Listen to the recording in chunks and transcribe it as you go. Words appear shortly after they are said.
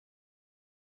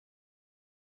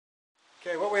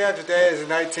Okay, what we have today is a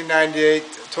 1998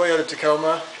 Toyota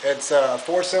Tacoma. It's a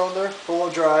 4-cylinder,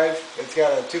 four-wheel drive. It's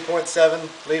got a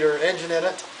 2.7 liter engine in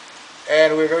it,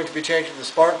 and we're going to be changing the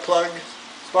spark plugs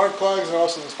and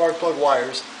also the spark plug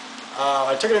wires.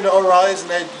 I took it into O'Reilly's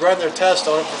and they ran their test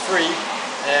on it for free,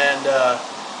 and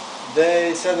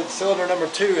they said that cylinder number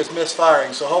 2 is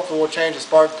misfiring, so hopefully we'll change the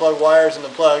spark plug wires and the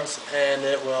plugs and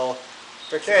it will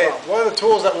fix the problem. One of the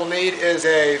tools that we'll need is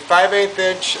a 5/8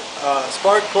 inch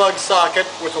spark plug socket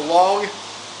with a long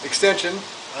extension.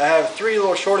 I have 3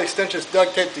 little short extensions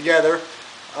duct taped together.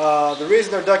 The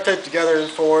reason they're duct taped together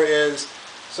for is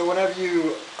so whenever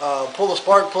you pull the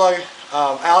spark plug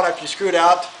out after you screw it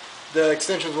out, the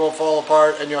extensions won't fall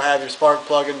apart and you'll have your spark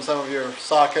plug and some of your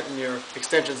socket and your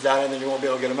extensions down in and you won't be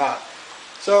able to get them out.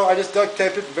 So I just duct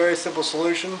taped it, very simple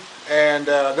solution. And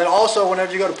then also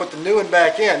whenever you go to put the new one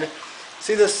back in,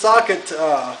 see this socket,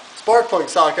 spark plug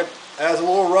socket, has a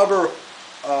little rubber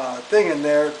thing in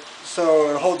there so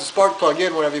it holds the spark plug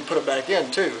in whenever you put it back in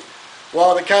too.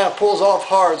 Well, it kind of pulls off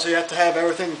hard, so you have to have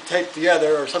everything taped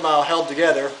together or somehow held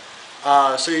together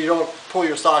so you don't pull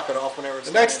your socket off whenever it's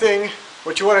in. The next thing,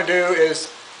 what you want to do is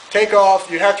take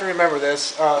off, you have to remember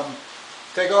this,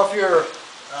 take off your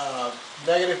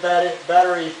negative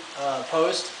battery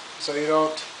post so you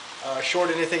don't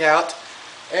short anything out.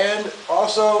 And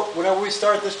also, whenever we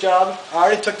start this job, I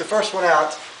already took the first one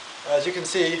out. As you can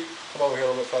see, come over here a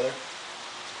little bit further.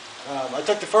 I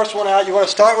took the first one out. You want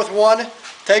to start with one,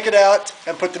 take it out,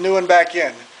 and put the new one back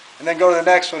in. And then go to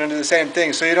the next one and do the same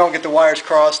thing so you don't get the wires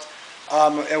crossed.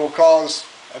 It will cause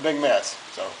a big mess.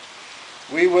 So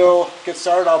we will get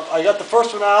started. I got the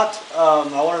first one out.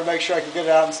 I wanted to make sure I could get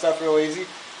it out and stuff real easy.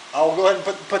 I'll go ahead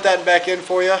and put that back in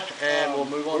for you, and we'll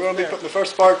move on. We're going to be putting the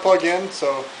first spark plug in,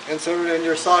 so insert it in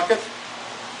your socket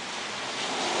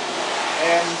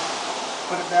and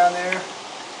put it down there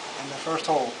in the first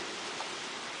hole.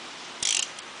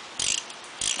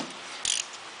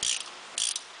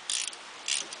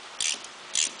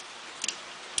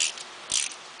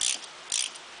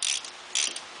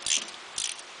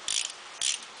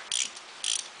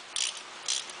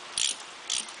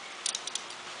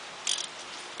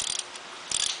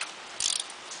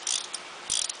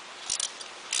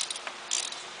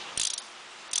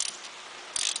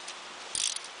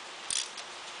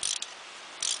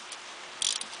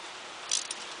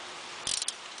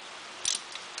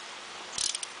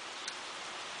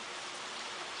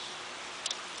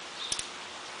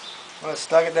 I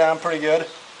stuck it down pretty good.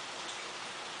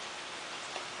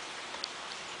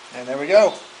 And there we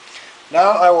go.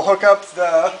 Now I will hook up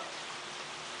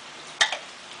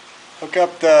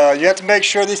you have to make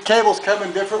sure these cables come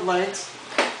in different lengths.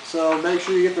 So make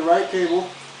sure you get the right cable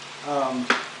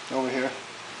over here.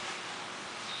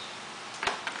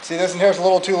 See, this in here is a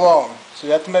little too long. So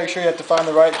you have to make sure you have to find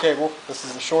the right cable. This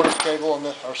is the shortest cable and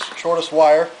our shortest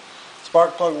wire,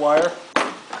 spark plug wire.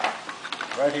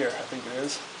 Right here, I think it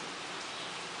is.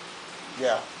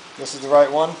 Yeah, this is the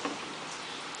right one.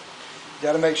 You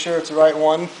got to make sure it's the right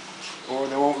one or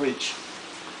they won't reach.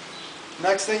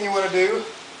 Next thing you want to do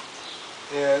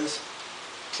is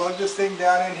plug this thing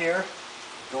down in here,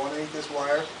 go underneath this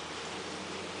wire.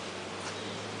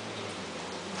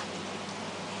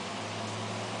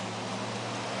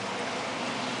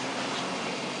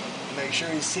 Make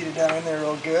sure you seat it down in there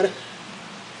real good.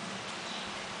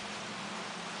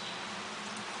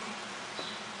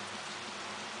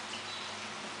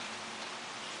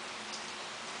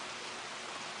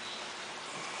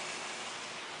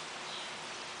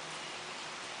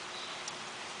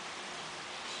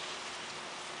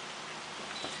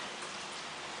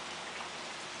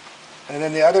 And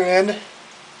then the other end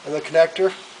of the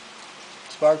connector,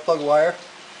 spark plug wire,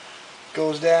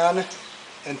 goes down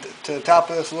and to the top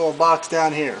of this little box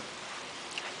down here.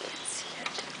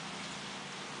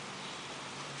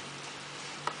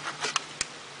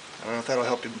 I don't know if that'll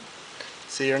help you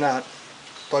see or not.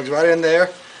 Plugs right in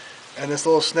there, and this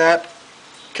little snap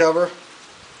cover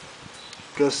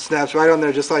snaps right on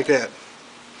there just like that.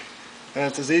 And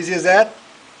it's as easy as that.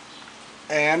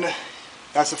 And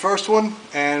that's the first one,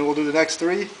 and we'll do the next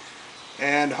 3,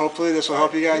 and hopefully this will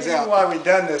help you guys out. The reason why we've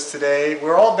done this today,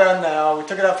 we're all done now. We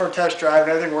took it out for a test drive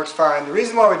and everything works fine. The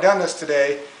reason why we've done this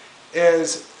today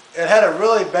is it had a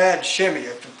really bad shimmy.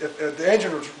 If the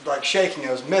engine was like shaking,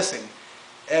 it was missing.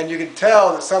 And you could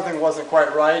tell that something wasn't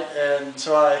quite right, and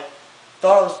so I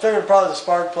figured probably the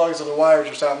spark plugs or the wires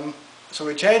or something. So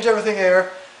we changed everything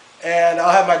here, and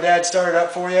I'll have my dad start it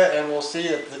up for you, and we'll see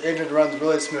if the engine runs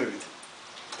really smooth.